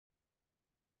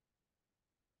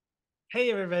Hey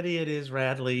everybody, it is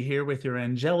Radley here with your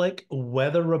angelic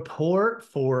weather report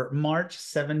for March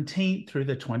 17th through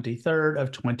the 23rd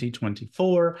of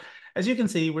 2024. As you can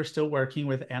see, we're still working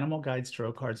with Animal Guides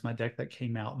Tarot cards, my deck that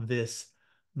came out this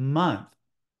month.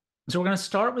 So we're going to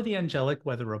start with the angelic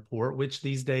weather report, which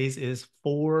these days is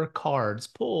 4 cards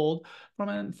pulled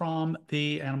from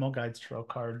the Animal Guides Tarot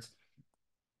cards.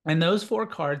 And those 4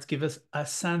 cards give us a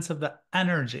sense of the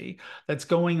energy that's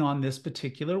going on this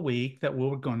particular week that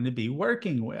we're going to be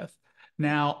working with.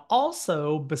 Now,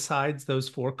 also, besides those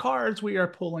 4 cards, we are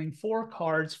pulling 4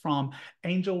 cards from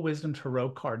Angel Wisdom Tarot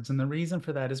cards. And the reason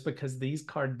for that is because this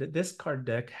card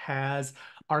deck has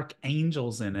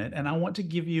archangels in it. And I want to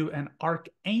give you an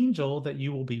archangel that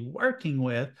you will be working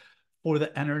with for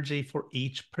the energy for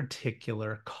each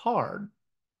particular card.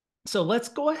 So let's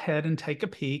go ahead and take a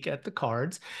peek at the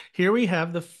cards. Here we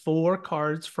have the 4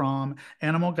 cards from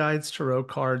Animal Guides Tarot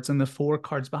cards, and the 4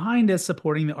 cards behind us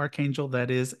supporting the archangel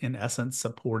that is, in essence,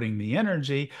 supporting the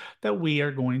energy that we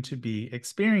are going to be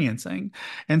experiencing.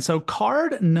 And so,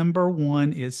 card number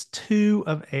 1 is 2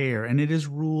 of Air, and it is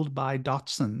ruled by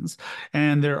Dachshunds.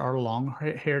 And there are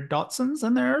long-haired Dachshunds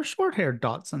and there are short-haired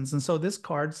Dachshunds. And so, this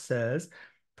card says,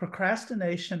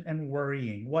 procrastination and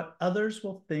worrying, what others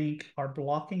will think, are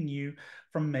blocking you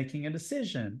from making a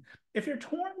decision. If you're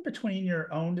torn between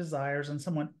your own desires and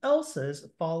someone else's,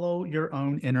 follow your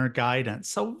own inner guidance.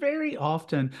 So, very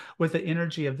often with the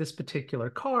energy of this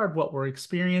particular card, what we're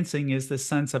experiencing is this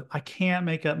sense of, I can't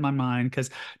make up my mind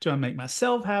because do I make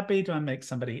myself happy? Do I make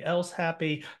somebody else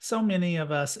happy? So many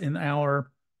of us in our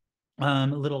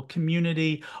little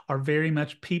community are very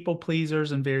much people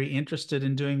pleasers and very interested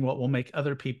in doing what will make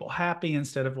other people happy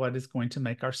instead of what is going to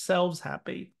make ourselves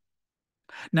happy.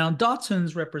 Now,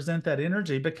 Dachshunds represent that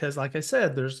energy because, like I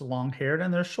said, there's long haired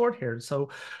and there's short haired. So,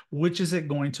 which is it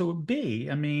going to be?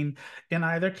 I mean, in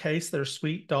either case, they're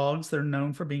sweet dogs. They're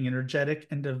known for being energetic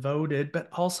and devoted, but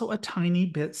also a tiny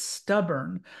bit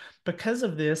stubborn. Because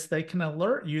of this, they can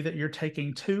alert you that you're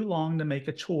taking too long to make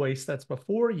a choice that's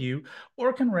before you,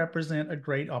 or can represent a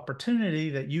great opportunity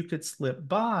that you could slip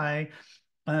by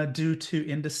due to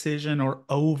indecision or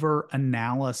over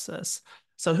analysis.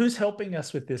 So, who's helping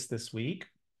us with this week?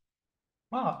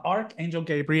 Wow, Archangel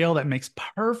Gabriel, that makes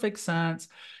perfect sense.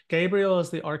 Gabriel is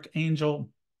the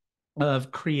archangel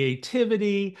of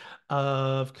creativity,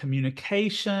 of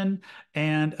communication,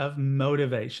 and of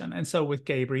motivation. And so with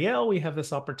Gabriel, we have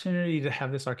this opportunity to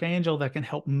have this archangel that can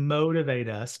help motivate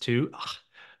us to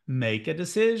make a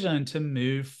decision, to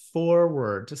move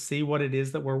forward, to see what it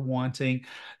is that we're wanting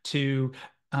to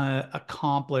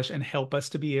accomplish and help us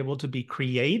to be able to be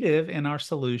creative in our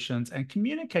solutions and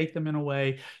communicate them in a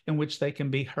way in which they can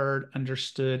be heard,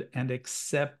 understood, and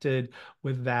accepted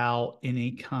without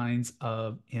any kinds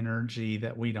of energy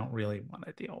that we don't really want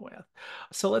to deal with.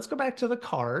 So let's go back to the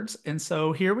cards. And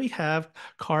so here we have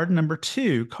card number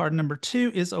 2. Card number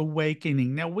 2 is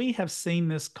Awakening. Now, we have seen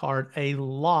this card a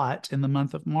lot in the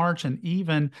month of March and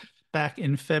even back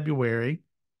in February.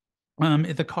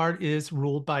 The card is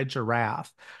ruled by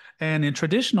Giraffe. And in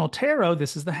traditional tarot,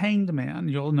 this is the Hanged Man.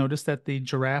 You'll notice that the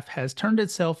giraffe has turned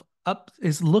itself up,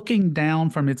 is looking down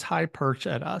from its high perch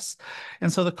at us.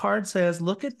 And so the card says,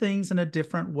 look at things in a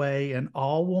different way and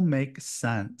all will make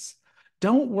sense.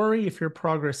 Don't worry if your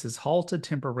progress is halted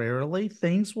temporarily.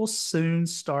 Things will soon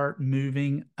start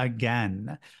moving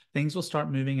again. Things will start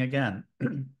moving again.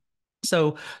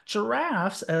 So,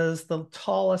 giraffes, as the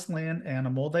tallest land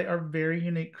animal, they are very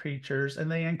unique creatures and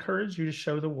they encourage you to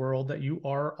show the world that you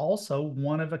are also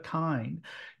one of a kind.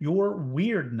 Your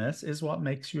weirdness is what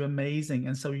makes you amazing,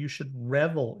 and so you should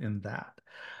revel in that.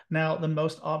 Now, the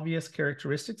most obvious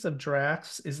characteristics of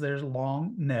giraffes is their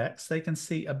long necks. They can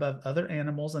see above other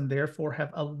animals and therefore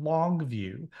have a long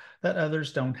view that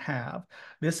others don't have.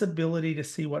 This ability to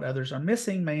see what others are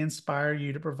missing may inspire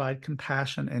you to provide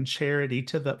compassion and charity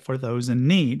for those in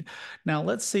need. Now,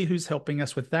 let's see who's helping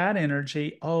us with that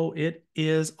energy. Oh, it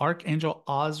is Archangel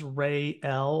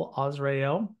Azrael.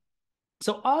 Azrael.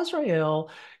 So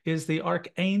Azrael is the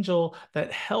archangel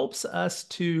that helps us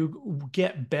to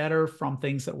get better from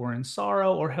things that we're in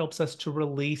sorrow, or helps us to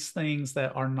release things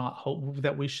that are not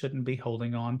that we shouldn't be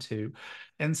holding on to.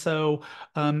 And so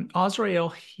Azrael,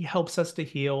 he helps us to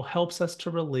heal, helps us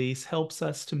to release, helps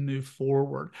us to move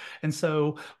forward. And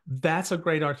so that's a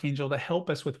great archangel to help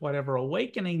us with whatever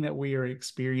awakening that we are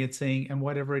experiencing and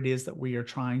whatever it is that we are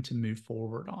trying to move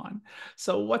forward on.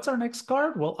 So what's our next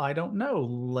card? Well, I don't know.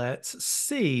 Let's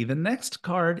see. The next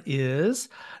card card is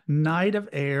Knight of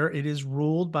Air. It is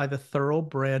ruled by the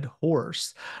thoroughbred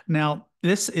horse. Now,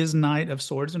 this is Knight of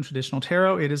Swords in traditional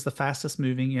tarot. It is the fastest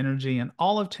moving energy in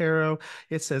all of tarot.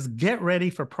 It says, get ready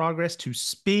for progress to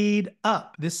speed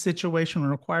up. This situation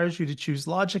requires you to choose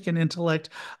logic and intellect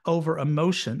over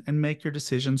emotion and make your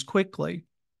decisions quickly.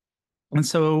 And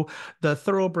so the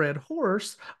thoroughbred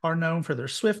horse are known for their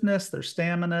swiftness, their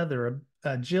stamina, their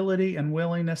agility, and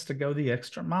willingness to go the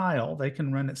extra mile. They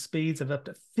can run at speeds of up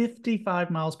to 55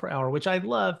 miles per hour, which I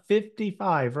love.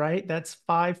 55, right? That's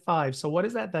 5, 5. So what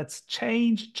is that? That's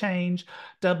change,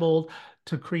 doubled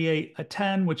to create a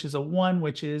 10, which is a 1,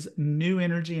 which is new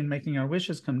energy and making our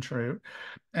wishes come true.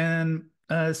 And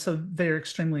so they're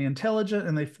extremely intelligent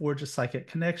and they forge a psychic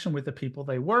connection with the people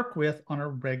they work with on a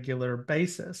regular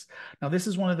basis. Now, this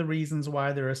is one of the reasons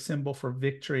why they're a symbol for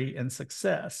victory and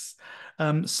success.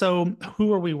 So,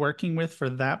 who are we working with for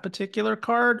that particular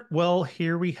card? Well,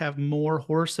 here we have more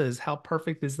horses. How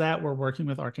perfect is that? We're working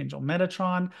with Archangel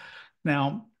Metatron.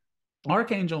 Now,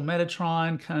 Archangel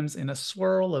Metatron comes in a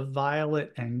swirl of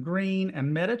violet and green,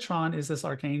 and Metatron is this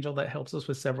archangel that helps us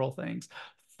with several things: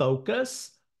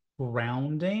 focus,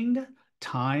 grounding,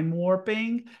 time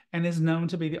warping, and is known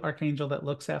to be the archangel that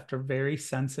looks after very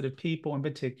sensitive people, in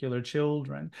particular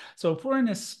children. So if we're in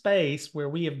a space where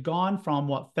we have gone from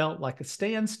what felt like a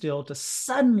standstill to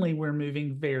suddenly we're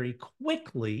moving very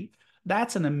quickly,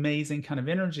 that's an amazing kind of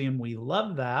energy, and we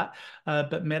love that.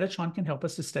 But Metatron can help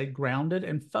us to stay grounded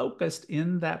and focused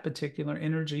in that particular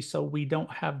energy so we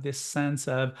don't have this sense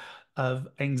of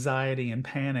anxiety and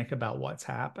panic about what's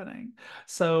happening.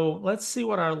 So let's see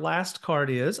what our last card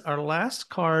is. Our last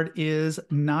card is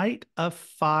Knight of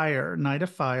Fire, Knight of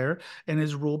Fire, and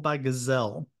is ruled by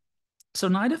Gazelle. So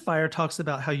Knight of Fire talks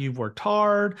about how you've worked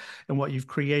hard and what you've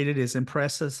created is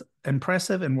impressive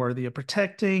and worthy of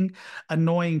protecting.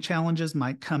 Annoying challenges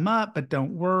might come up, but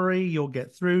don't worry, you'll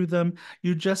get through them.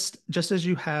 You just as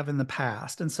you have in the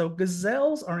past. And so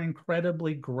gazelles are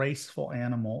incredibly graceful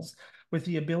animals with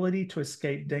the ability to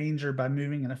escape danger by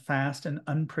moving in a fast and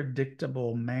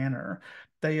unpredictable manner.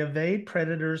 They evade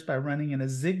predators by running in a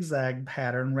zigzag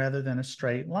pattern rather than a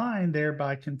straight line,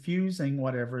 thereby confusing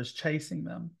whatever is chasing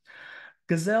them.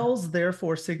 Gazelles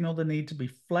therefore signal the need to be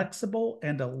flexible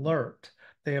and alert.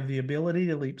 They have the ability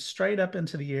to leap straight up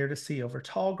into the air to see over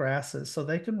tall grasses, so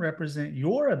they can represent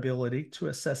your ability to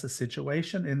assess a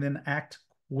situation and then act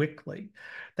quickly.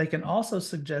 They can also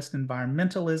suggest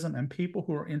environmentalism and people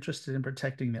who are interested in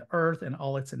protecting the earth and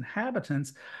all its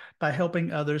inhabitants by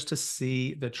helping others to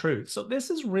see the truth. So, this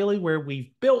is really where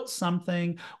we've built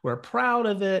something, we're proud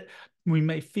of it. We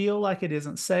may feel like it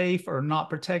isn't safe or not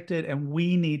protected, and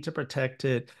we need to protect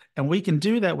it. And we can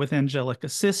do that with angelic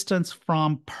assistance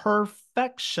from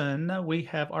perfection. We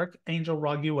have Archangel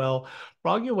Raguel.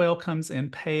 Raguel comes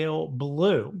in pale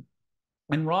blue.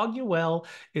 And Raguel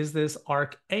is this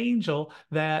archangel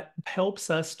that helps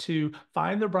us to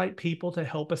find the right people to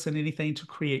help us in anything, to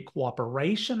create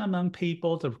cooperation among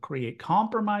people, to create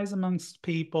compromise amongst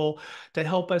people, to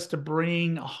help us to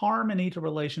bring harmony to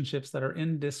relationships that are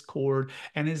in discord,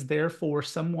 and is therefore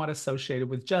somewhat associated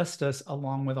with justice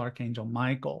along with Archangel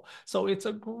Michael. So it's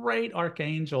a great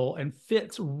archangel and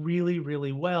fits really,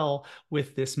 really well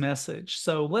with this message.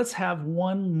 So let's have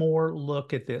one more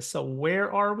look at this. So where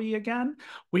are we again?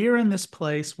 We are in this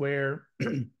place where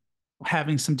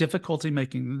having some difficulty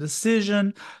making the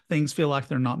decision, things feel like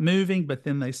they're not moving, but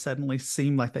then they suddenly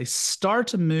seem like they start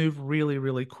to move really,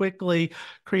 really quickly,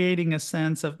 creating a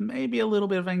sense of maybe a little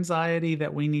bit of anxiety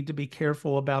that we need to be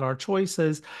careful about our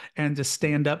choices and to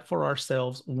stand up for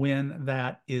ourselves when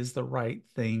that is the right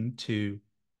thing to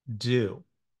do.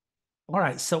 All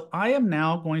right, so I am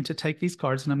now going to take these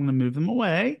cards and I'm going to move them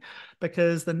away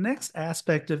because the next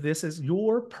aspect of this is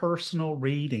your personal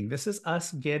reading. This is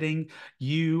us getting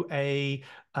you a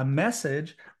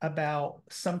message about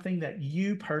something that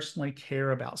you personally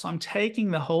care about. So I'm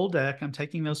taking the whole deck, I'm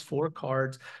taking those 4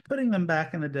 cards, putting them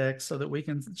back in the deck so that we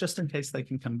can, just in case they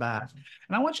can come back.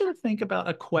 And I want you to think about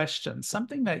a question,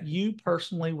 something that you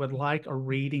personally would like a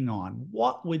reading on.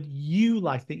 What would you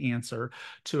like the answer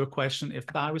to a question if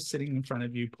I was sitting in front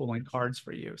of you pulling cards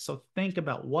for you? So think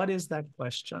about, what is that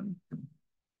question?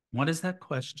 What is that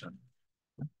question?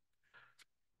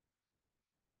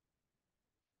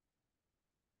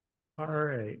 All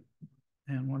right.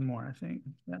 And one more, I think.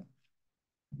 Yeah.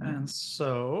 And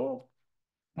so,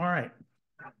 all right.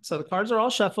 So the cards are all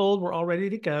shuffled. We're all ready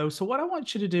to go. So what I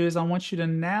want you to do is I want you to,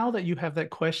 now that you have that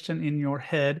question in your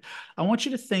head, I want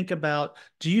you to think about,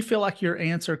 do you feel like your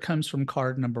answer comes from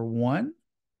card number 1?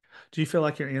 Do you feel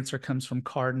like your answer comes from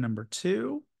card number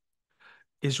 2?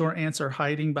 Is your answer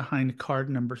hiding behind card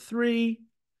number 3?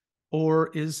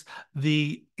 or is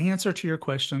the answer to your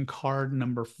question card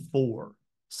number 4?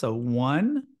 So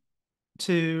 1,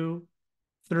 2,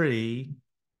 3,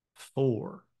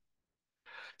 4.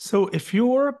 So if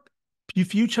you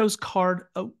chose card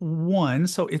 1,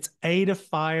 so it's A to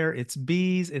fire, it's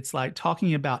bees, it's like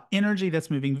talking about energy that's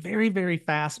moving very, very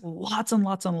fast, lots and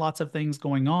lots and lots of things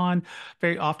going on.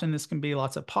 Very often, this can be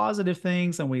lots of positive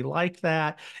things, and we like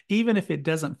that. Even if it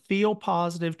doesn't feel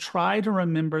positive, try to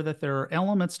remember that there are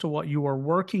elements to what you are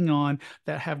working on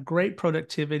that have great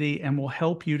productivity and will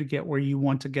help you to get where you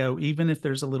want to go, even if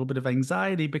there's a little bit of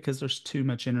anxiety because there's too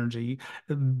much energy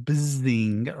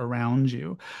buzzing around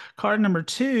you. Card number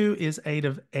 2 is 8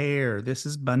 of air. This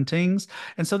is Buntings.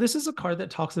 And so this is a card that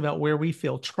talks about where we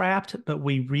feel trapped, but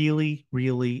we really,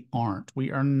 really aren't.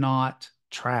 We are not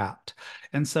trapped.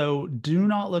 And so do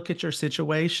not look at your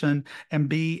situation and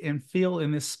be and feel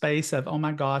in this space of, oh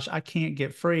my gosh, I can't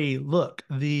get free. Look,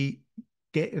 the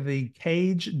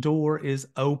cage door is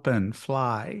open.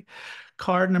 Fly.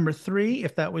 Card number 3,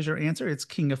 if that was your answer, it's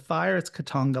King of Fire. It's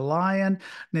Katanga Lion.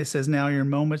 And it says, now your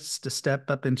moments to step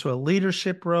up into a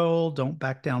leadership role. Don't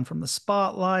back down from the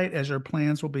spotlight, as your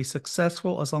plans will be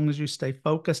successful as long as you stay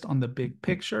focused on the big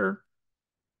picture.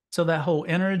 So that whole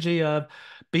energy of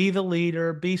be the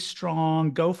leader, be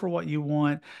strong, go for what you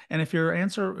want. And if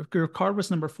your card was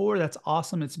number 4, that's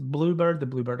awesome. It's Bluebird, the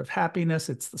Bluebird of happiness.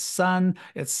 It's the sun,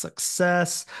 it's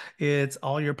success, it's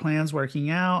all your plans working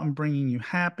out and bringing you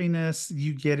happiness,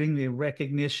 you getting the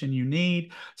recognition you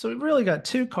need. So we've really got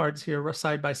 2 cards here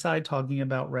side by side talking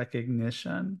about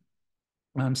recognition.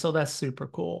 So that's super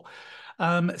cool.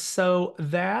 So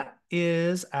that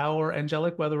is our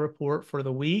angelic weather report for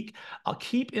the week. I'll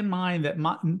keep in mind that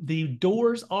the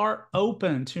doors are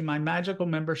open to my magical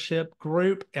membership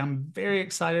group. I'm very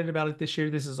excited about it this year.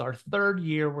 This is our 3rd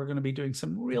year. We're going to be doing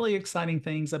some really exciting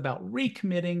things about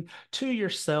recommitting to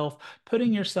yourself,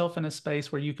 putting yourself in a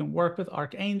space where you can work with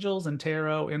archangels and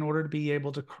tarot in order to be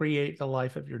able to create the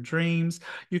life of your dreams.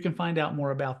 You can find out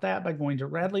more about that by going to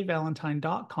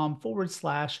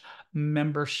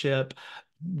radleyvalentine.com/membership.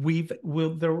 We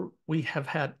have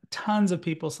had tons of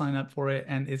people sign up for it,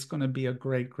 and it's going to be a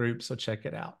great group. So check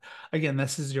it out. Again,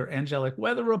 this is your angelic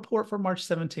weather report for March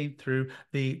 17th through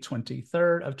the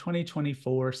 23rd of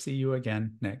 2024. See you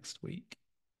again next week.